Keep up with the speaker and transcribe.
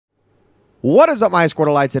What is up, my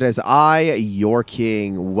Squirtleites? It is I, your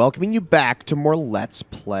king, welcoming you back to more Let's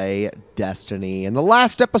Play Destiny. In the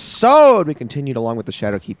last episode, we continued along with the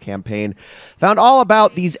Shadowkeep campaign, found all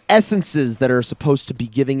about these essences that are supposed to be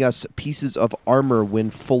giving us pieces of armor when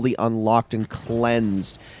fully unlocked and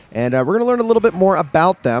cleansed. And we're going to learn a little bit more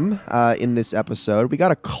about them in this episode. We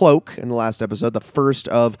got a cloak in the last episode, the first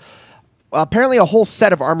of apparently a whole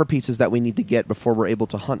set of armor pieces that we need to get before we're able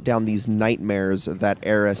to hunt down these nightmares that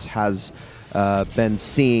Eris has been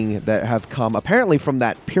seeing that have come apparently from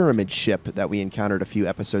that pyramid ship that we encountered a few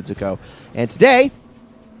episodes ago. And today,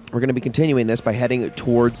 we're going to be continuing this by heading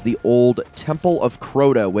towards the old Temple of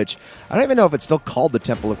Crota, which I don't even know if it's still called the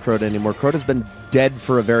Temple of Crota anymore. Crota's been dead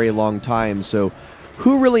for a very long time, so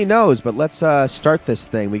who really knows? But let's start this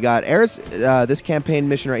thing. We got Eris, this campaign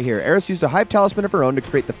mission right here. Eris used a hive talisman of her own to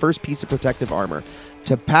create the first piece of protective armor.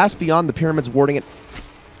 To pass beyond the pyramids warding it...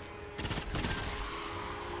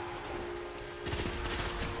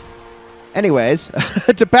 Anyways,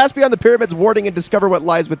 to pass beyond the pyramids warding and discover what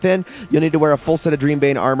lies within, you'll need to wear a full set of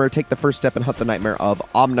Dreambane armor, take the first step, and hunt the nightmare of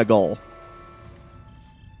Omnigul.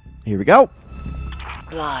 Here we go.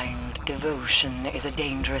 Blind devotion is a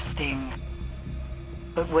dangerous thing.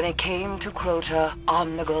 But when it came to Crota,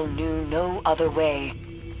 Omnigul knew no other way.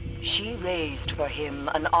 She raised for him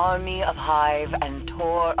an army of hive and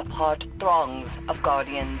tore apart throngs of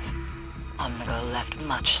guardians. Omnigul left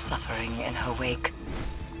much suffering in her wake.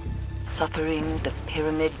 Suffering the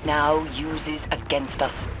pyramid now uses against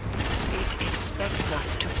us. It expects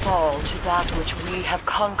us to fall to that which we have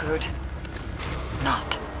conquered.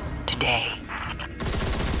 Not today.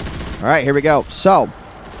 All right, here we go. So,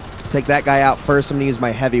 take that guy out first. I'm going to use my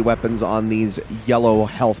heavy weapons on these yellow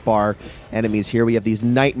health bar enemies here. We have these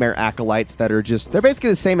nightmare acolytes that are just... They're basically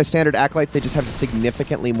the same as standard acolytes. They just have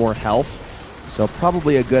significantly more health. So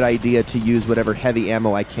probably a good idea to use whatever heavy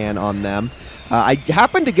ammo I can on them. I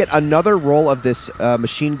happen to get another roll of this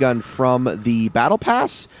machine gun from the Battle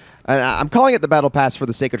Pass. I'm calling it the Battle Pass for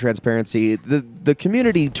the sake of transparency. The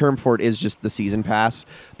community term for it is just the Season Pass,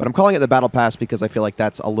 but I'm calling it the Battle Pass because I feel like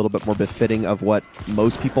that's a little bit more befitting of what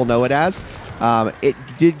most people know it as. It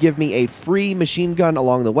did give me a free machine gun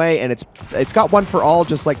along the way, and it's got one for all,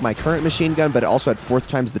 just like my current machine gun, but it also had 4th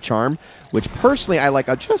times the charm, which personally I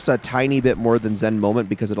like just a tiny bit more than Zen Moment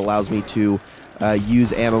because it allows me to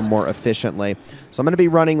use ammo more efficiently. So I'm going to be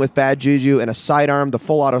running with Bad Juju and a sidearm, the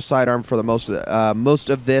full auto sidearm for the most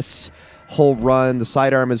of this whole run. The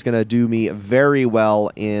sidearm is going to do me very well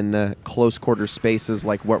in close quarter spaces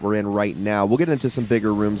like what we're in right now. We'll get into some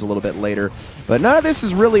bigger rooms a little bit later, but none of this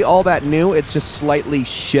is really all that new. It's just slightly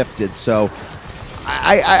shifted. So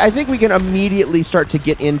I think we can immediately start to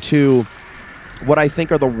get into what I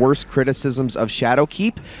think are the worst criticisms of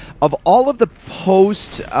Shadowkeep. Of all of the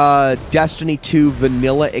post-Destiny 2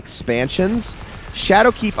 vanilla expansions,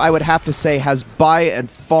 Shadowkeep, I would have to say, has by and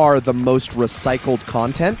far the most recycled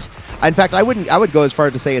content. In fact, I would go as far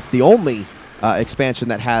as to say it's the only expansion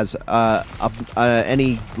that has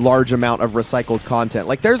any large amount of recycled content.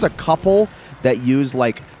 Like, there's a couple that use,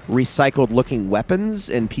 like, recycled-looking weapons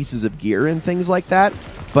and pieces of gear and things like that.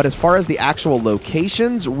 But as far as the actual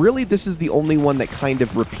locations, really this is the only one that kind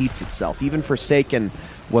of repeats itself. Even Forsaken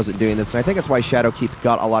wasn't doing this, and I think that's why Shadowkeep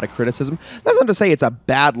got a lot of criticism. That's not to say it's a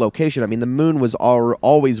bad location. I mean, the moon was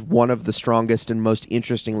always one of the strongest and most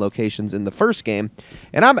interesting locations in the first game,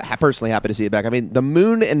 and I'm personally happy to see it back. I mean, the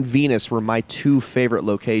moon and Venus were my 2 favorite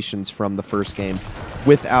locations from the first game,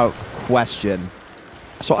 without question.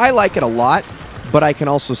 So I like it a lot. But I can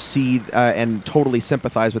also see and totally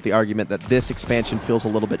sympathize with the argument that this expansion feels a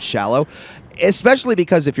little bit shallow, especially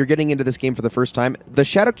because if you're getting into this game for the first time, the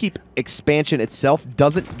Shadowkeep expansion itself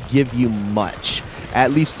doesn't give you much,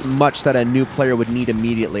 at least much that a new player would need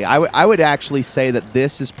immediately. I would actually say that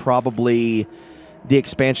this is probably the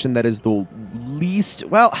expansion that is the least,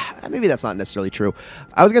 well, maybe that's not necessarily true.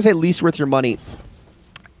 I was going to say least worth your money.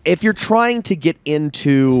 If you're trying to get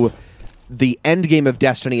into the end game of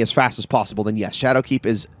Destiny as fast as possible, then yes, Shadowkeep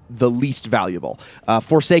is the least valuable.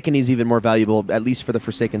 Forsaken is even more valuable, at least for the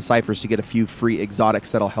Forsaken ciphers, to get a few free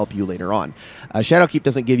exotics that'll help you later on. Shadowkeep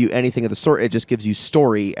doesn't give you anything of the sort. It just gives you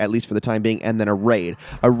story, at least for the time being, and then a raid.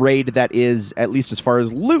 A raid that is, at least as far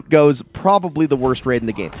as loot goes, probably the worst raid in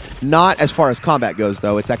the game. Not as far as combat goes,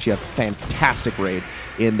 though. It's actually a fantastic raid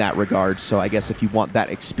in that regard. So I guess if you want that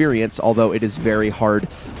experience, although it is very hard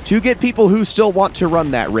to get people who still want to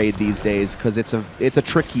run that raid these days, because it's a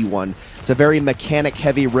tricky one. It's a very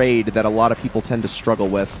mechanic-heavy raid that a lot of people tend to struggle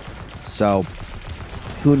with. So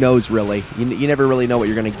who knows, really? You never really know what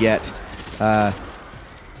you're going to get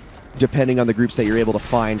depending on the groups that you're able to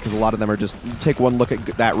find, because a lot of them are just take one look at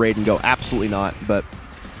that raid and go, absolutely not. But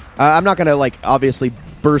I'm not going to, like, obviously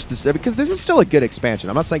burst this, because this is still a good expansion.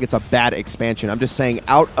 I'm not saying it's a bad expansion. I'm just saying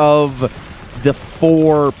out of the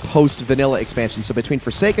 4 post-vanilla expansions, so between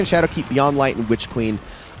Forsaken, Shadowkeep, Beyond Light, and Witch Queen,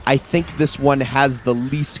 I think this one has the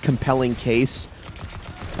least compelling case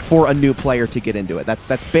for a new player to get into it. That's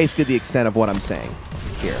basically the extent of what I'm saying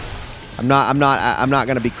here. I'm not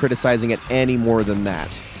going to be criticizing it any more than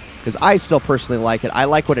that, because I still personally like it. I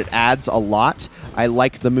like what it adds a lot. I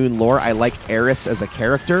like the Moon lore. I like Eris as a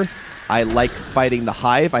character. I like fighting the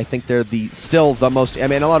Hive. I think they're still the most. I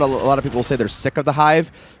mean, a lot of people say they're sick of the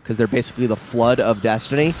Hive because they're basically the flood of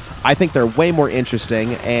Destiny. I think they're way more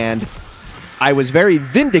interesting, and I was very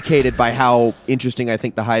vindicated by how interesting I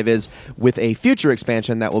think the Hive is with a future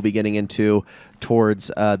expansion that we'll be getting into towards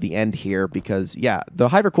the end here, because, yeah, the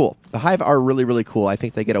Hive are cool. The Hive are really, really cool. I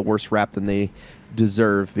think they get a worse rap than they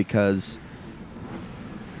deserve because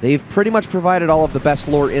they've pretty much provided all of the best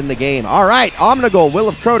lore in the game. All right, Omnigul, Will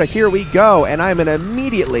of Crota, here we go. And I'm going to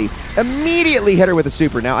immediately hit her with a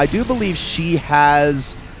super. Now, I do believe she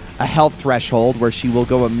has a health threshold where she will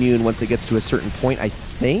go immune once it gets to a certain point, I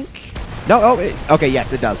think. No, okay,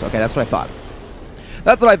 yes, it does. Okay, that's what I thought.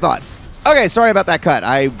 That's what I thought. Okay, sorry about that cut.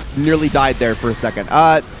 I nearly died there for a second.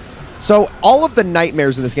 So all of the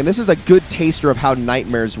nightmares in this game, this is a good taster of how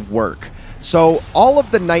nightmares work. So all of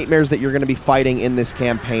the nightmares that you're going to be fighting in this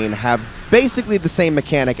campaign have basically the same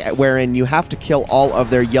mechanic, wherein you have to kill all of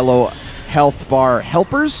their yellow health bar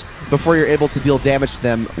helpers before you're able to deal damage to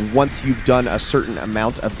them once you've done a certain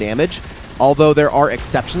amount of damage. Although there are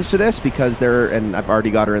exceptions to this, because and I've already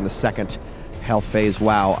got her in the second health phase,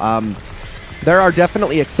 wow. There are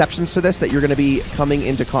definitely exceptions to this that you're going to be coming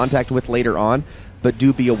into contact with later on, but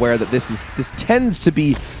do be aware that this tends to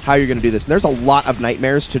be how you're going to do this. And there's a lot of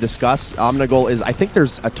nightmares to discuss. Omnigul is, I think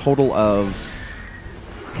there's a total of,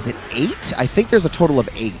 is it 8? I think there's a total of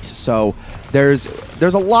 8. So there's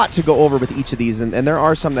a lot to go over with each of these, and there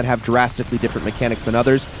are some that have drastically different mechanics than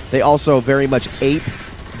others. They also very much ape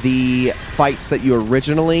the fights that you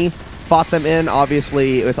originally fought them in.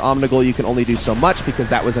 Obviously, with Omnigul, you can only do so much because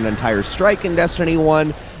that was an entire strike in Destiny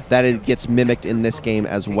 1. That it gets mimicked in this game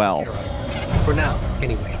as well. For now,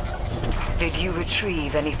 anyway. Did you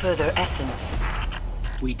retrieve any further essence?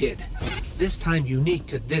 We did. This time unique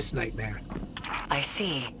to this nightmare. I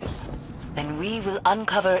see. Then we will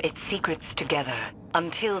uncover its secrets together.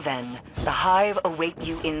 Until then, the Hive await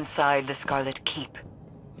you inside the Scarlet Keep.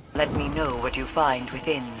 Let me know what you find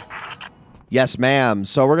within. Yes, ma'am.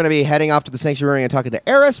 So we're going to be heading off to the Sanctuary and talking to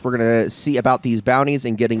Eris. We're going to see about these bounties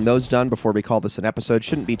and getting those done before we call this an episode.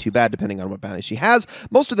 Shouldn't be too bad depending on what bounties she has.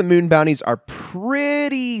 Most of the moon bounties are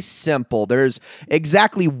pretty simple. There's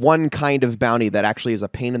exactly one kind of bounty that actually is a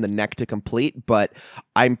pain in the neck to complete, but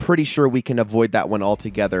I'm pretty sure we can avoid that one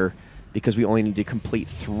altogether because we only need to complete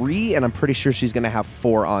 3, and I'm pretty sure she's going to have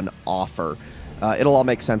 4 on offer. It'll all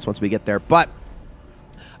make sense once we get there, but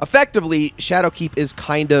effectively, Shadowkeep is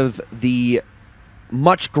kind of the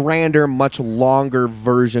much grander, much longer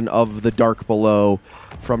version of the Dark Below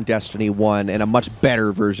from Destiny 1, and a much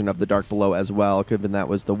better version of the Dark Below as well, given that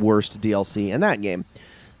was the worst DLC in that game.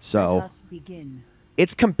 So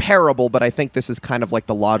it's comparable, but I think this is kind of like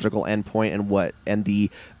the logical endpoint and the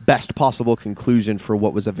best possible conclusion for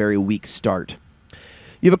what was a very weak start.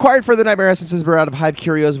 You've acquired further Nightmare Essences brought out of Hive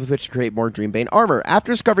Curios with which to create more Dreambane armor.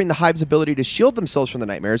 After discovering the Hive's ability to shield themselves from the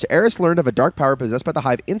nightmares, Eris learned of a dark power possessed by the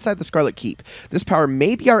Hive inside the Scarlet Keep. This power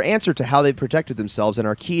may be our answer to how they've protected themselves and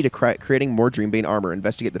our key to creating more Dreambane armor.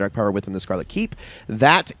 Investigate the dark power within the Scarlet Keep.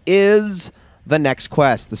 That is the next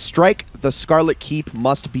quest. The strike the Scarlet Keep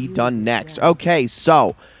must be done next. Okay,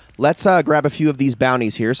 so let's grab a few of these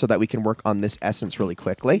bounties here so that we can work on this essence really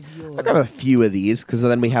quickly. I'll grab a few of these because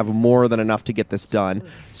then we have more than enough to get this done.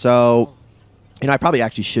 So, you know, I probably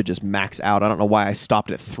actually should just max out. I don't know why I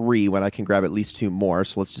stopped at 3 when I can grab at least 2 more.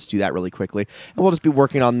 So let's just do that really quickly. And we'll just be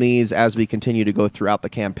working on these as we continue to go throughout the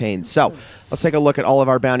campaign. So let's take a look at all of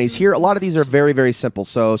our bounties here. A lot of these are very, very simple.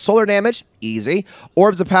 So solar damage, easy.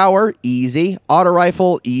 Orbs of power, easy. Auto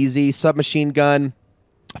rifle, easy. Submachine gun,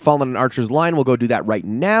 Fallen on Archer's line, we'll go do that right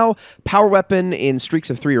now. Power weapon in streaks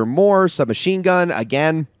of 3 or more. Submachine gun,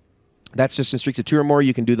 again, that's just in streaks of 2 or more.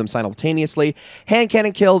 You can do them simultaneously. Hand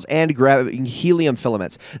cannon kills and grabbing helium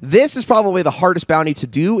filaments. This is probably the hardest bounty to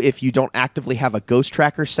do if you don't actively have a ghost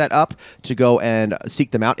tracker set up to go and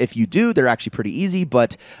seek them out. If you do, they're actually pretty easy,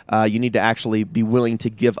 but you need to actually be willing to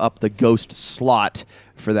give up the ghost slot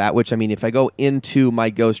for that, which, I mean, if I go into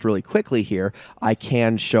my ghost really quickly here, I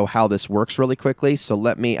can show how this works really quickly. So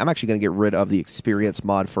I'm actually going to get rid of the experience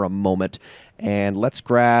mod for a moment And let's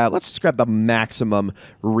just grab the maximum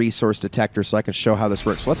resource detector so I can show how this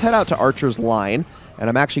works. So let's head out to Archer's Line, and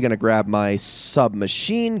I'm actually going to grab my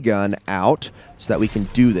submachine gun out so that we can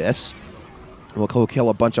do this. We'll go kill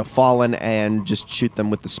a bunch of Fallen and just shoot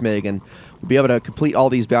them with the SMIG, and we'll be able to complete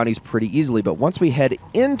all these bounties pretty easily. But once we head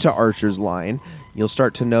into Archer's Line, you'll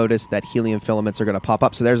start to notice that helium filaments are going to pop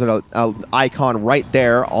up. So there's an icon right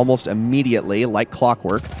there almost immediately, like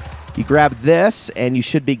clockwork. You grab this, and you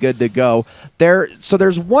should be good to go. So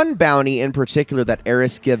there's one bounty in particular that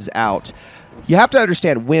Eris gives out. You have to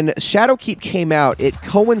understand, when Shadowkeep came out, it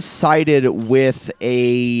coincided with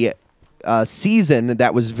a season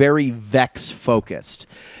that was very Vex-focused.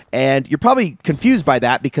 And you're probably confused by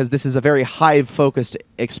that because this is a very Hive-focused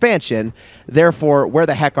expansion. Therefore, where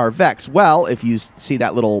the heck are Vex? Well, if you see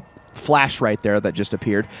that little flash right there that just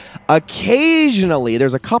appeared, occasionally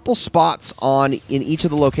there's a couple spots in each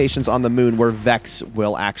of the locations on the moon where Vex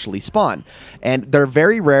will actually spawn, and they're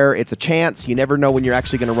very rare. It's a chance. You never know when you're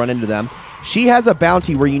actually going to run into them. She has a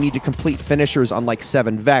bounty where you need to complete finishers on like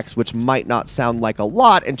 7 Vex, which might not sound like a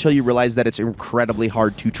lot until you realize that it's incredibly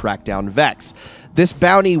hard to track down Vex. This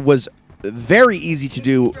bounty was very easy to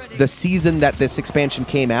do the season that this expansion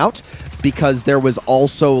came out, because there was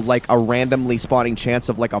also like a randomly spawning chance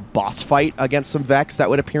of like a boss fight against some Vex that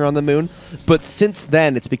would appear on the moon. But since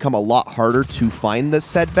then, it's become a lot harder to find the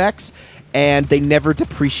said Vex, and they never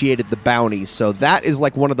depreciated the bounty. So that is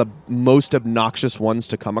like one of the most obnoxious ones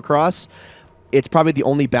to come across. It's probably the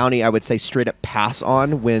only bounty I would say straight up pass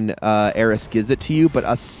on when Eris gives it to you. But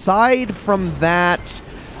aside from that,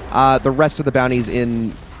 the rest of the bounties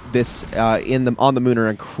in this on the moon are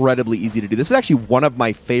incredibly easy to do. This is actually one of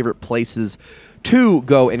my favorite places to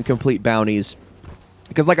go and complete bounties,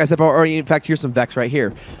 because like I said, or in fact, here's some Vex right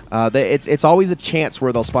here. It's always a chance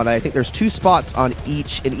where they'll spawn. I think there's 2 spots in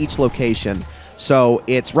each location. So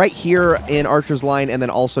it's right here in Archer's Line, and then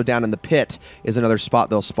also down in the pit is another spot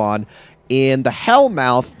they'll spawn. In the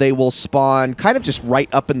Hellmouth, they will spawn kind of just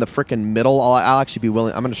right up in the frickin' middle. I'll actually be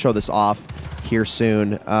willing. I'm going to show this off here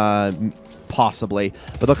soon. Possibly,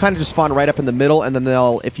 but they'll kind of just spawn right up in the middle, and then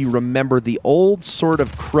they'll, if you remember the old sort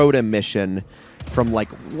of Crota mission from like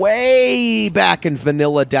way back in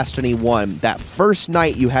vanilla Destiny 1, that first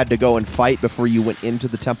night you had to go and fight before you went into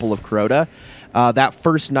the Temple of Crota, that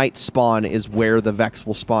first night spawn is where the Vex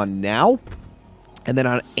will spawn now. And then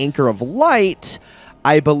on Anchor of Light,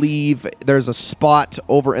 I believe there's a spot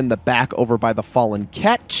over in the back over by the Fallen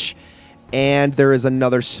Ketch. And there is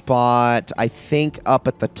another spot, I think, up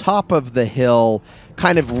at the top of the hill,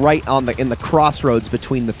 kind of right in the crossroads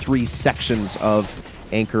between the 3 sections of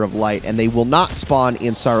Anchor of Light. And they will not spawn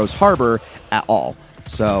in Sorrow's Harbor at all.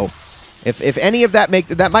 So if any of that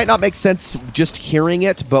might not make sense just hearing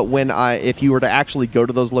it, but if you were to actually go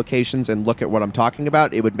to those locations and look at what I'm talking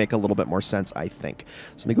about, it would make a little bit more sense, I think.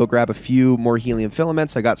 So let me go grab a few more helium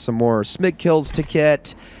filaments. I got some more SMIG kills to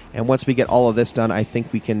get. And once we get all of this done, I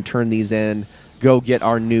think we can turn these in, go get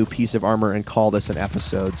our new piece of armor, and call this an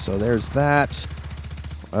episode. So there's that.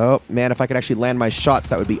 Oh, man, if I could actually land my shots,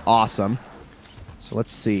 that would be awesome. So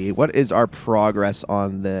let's see. What is our progress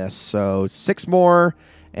on this? So 6 more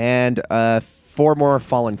and 4 more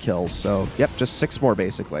fallen kills. So, yep, just 6 more,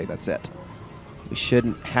 basically. That's it. We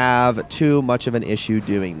shouldn't have too much of an issue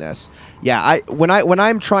doing this. Yeah, when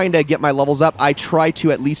I'm trying to get my levels up, I try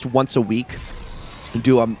to at least once a week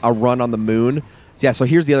do a run on the moon. Yeah, so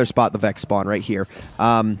here's the other spot, the Vex spawn right here.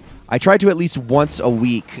 I try to at least once a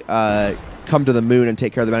week come to the moon and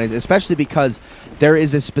take care of the bounties, especially because there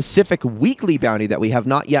is a specific weekly bounty that we have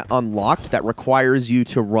not yet unlocked that requires you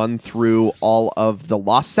to run through all of the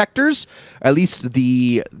lost sectors, or at least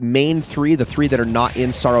the main 3, the 3 that are not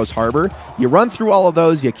in Sorrow's Harbor. You run through all of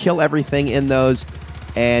those, you kill everything in those,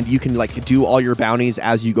 and you can like do all your bounties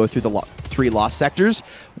as you go through the 3 lost sectors.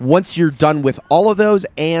 Once you're done with all of those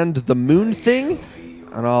and the moon thing,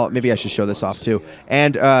 and maybe I should show this off too,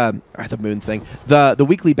 and the moon thing, the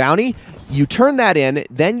weekly bounty, you turn that in,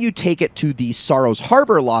 then you take it to the Sorrow's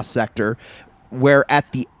Harbor lost sector, where at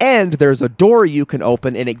the end there's a door you can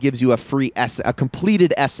open, and it gives you a free a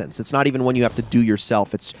completed essence. It's not even one you have to do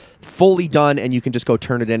yourself. It's fully done, and you can just go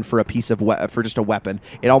turn it in for a piece of for just a weapon.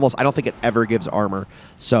 I don't think it ever gives armor,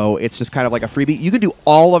 so it's just kind of like a freebie. You can do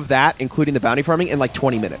all of that, including the bounty farming, in like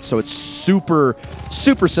 20 minutes. So it's super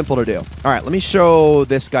simple to do. All right, let me show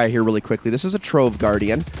this guy here really quickly. This is a Trove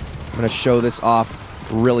Guardian. I'm going to show this off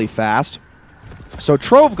really fast. So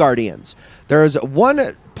Trove Guardians, there's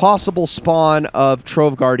one possible spawn of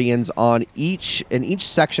Trove Guardians in each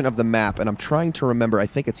section of the map, and I'm trying to remember. I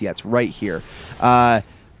think it's right here.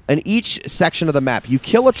 in each section of the map, you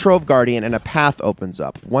kill a Trove Guardian and a path opens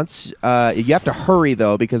up. Once you have to hurry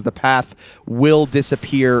though, because the path will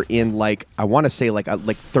disappear in like, I want to say like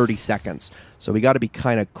 30 seconds. So we got to be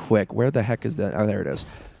kind of quick. Where the heck is that? Oh, there it is.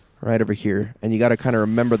 Right over here. And you got to kind of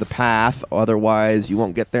remember the path, otherwise you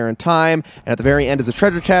won't get there in time. And at the very end is a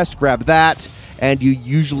treasure chest. Grab that, and you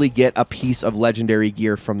usually get a piece of legendary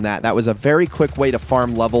gear from that. That was a very quick way to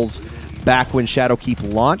farm levels back when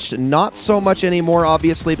Shadowkeep launched. Not so much anymore,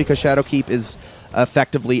 obviously, because Shadowkeep is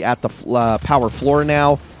effectively at the power floor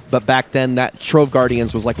now. But back then, that Trove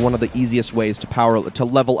Guardians was like one of the easiest ways to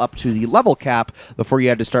level up to the level cap before you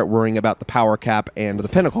had to start worrying about the power cap and the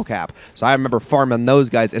pinnacle cap. So I remember farming those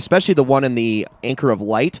guys, especially the one in the Anchor of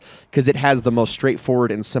Light, because it has the most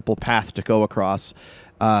straightforward and simple path to go across.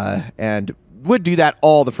 And would do that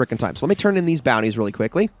all the frickin' time. So let me turn in these bounties really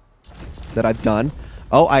quickly that I've done.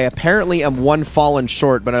 Oh, I apparently am one fallen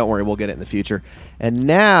short, but don't worry, we'll get it in the future. And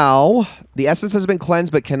now, the essence has been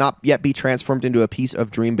cleansed, but cannot yet be transformed into a piece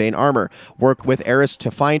of Dreambane armor. Work with Eris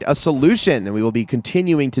to find a solution, and we will be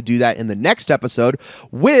continuing to do that in the next episode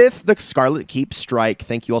with the Scarlet Keep Strike.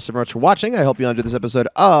 Thank you all so much for watching. I hope you enjoyed this episode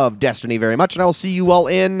of Destiny very much, and I will see you all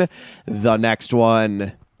in the next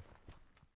one.